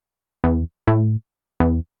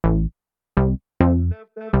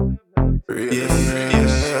Spend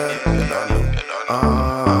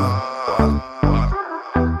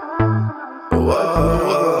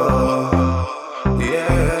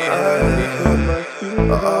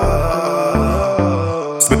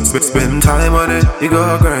time on it, you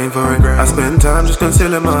gotta grind for it. I spend time just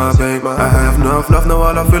concealing my pain. I have enough love, now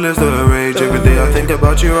all I feel is the rage. Every day I think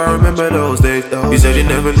about you, I remember those days. You said you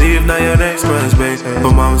never leave, now you're next man's babe.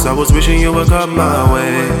 For months I was wishing you would come my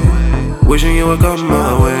way, wishing you would come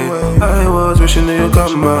my way. I was wishing that you'd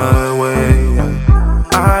come my way.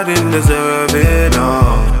 I didn't deserve it, no,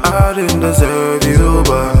 I didn't deserve you,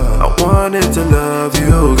 but I wanted to love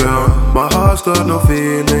you, girl. My heart's got no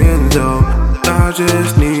feelings, though. I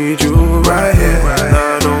just need you right here.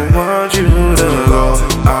 I don't want you to go.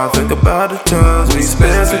 I think about the times we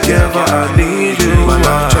spent together. I need you. My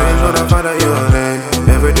life changed when I found out your name.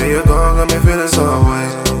 Every day you're gone, got me feeling some way.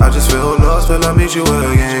 I just feel lost till I meet you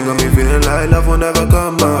again. Got me feeling like love will never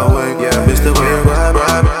come my way. Yeah, miss the way you ride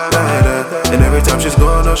like that. And every time she's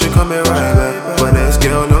gone, oh, she coming right back. My next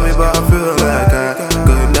girl know me, but I feel like I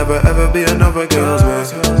could never ever be another girl's man.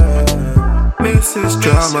 Mrs.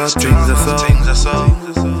 Drama, things are so.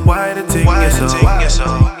 Why the thing is so?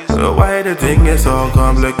 Why the thing is so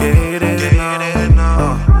complicated?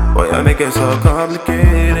 Why I make it so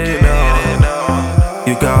complicated?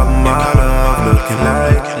 You got my love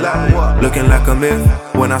looking like a myth.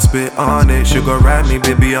 When I spit on it, sugar ride me,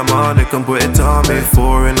 baby, I'm on it. Come put it on me,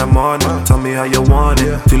 4 in the morning. Tell me how you want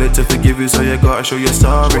it. Too late to forgive you, so you gotta show you're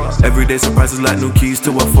sorry. Everyday surprises like new keys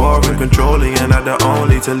to a foreign. Controlling, you're not the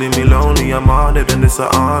only to leave me lonely. I'm on it, and it's an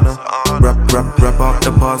honor. Rap off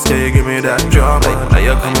the past, yeah, you give me that drama. Now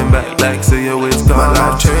you're coming back like, say you always gone. My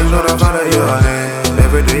life changed when I found out your name.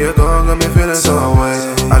 Every day you're gone, got me feeling some way.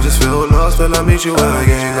 I just feel lost till I meet you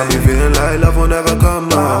again. Got me feeling like love will never come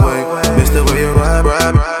my way. Miss the way you ride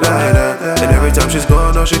like that. And every time she's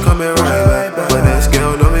gone, oh, she coming right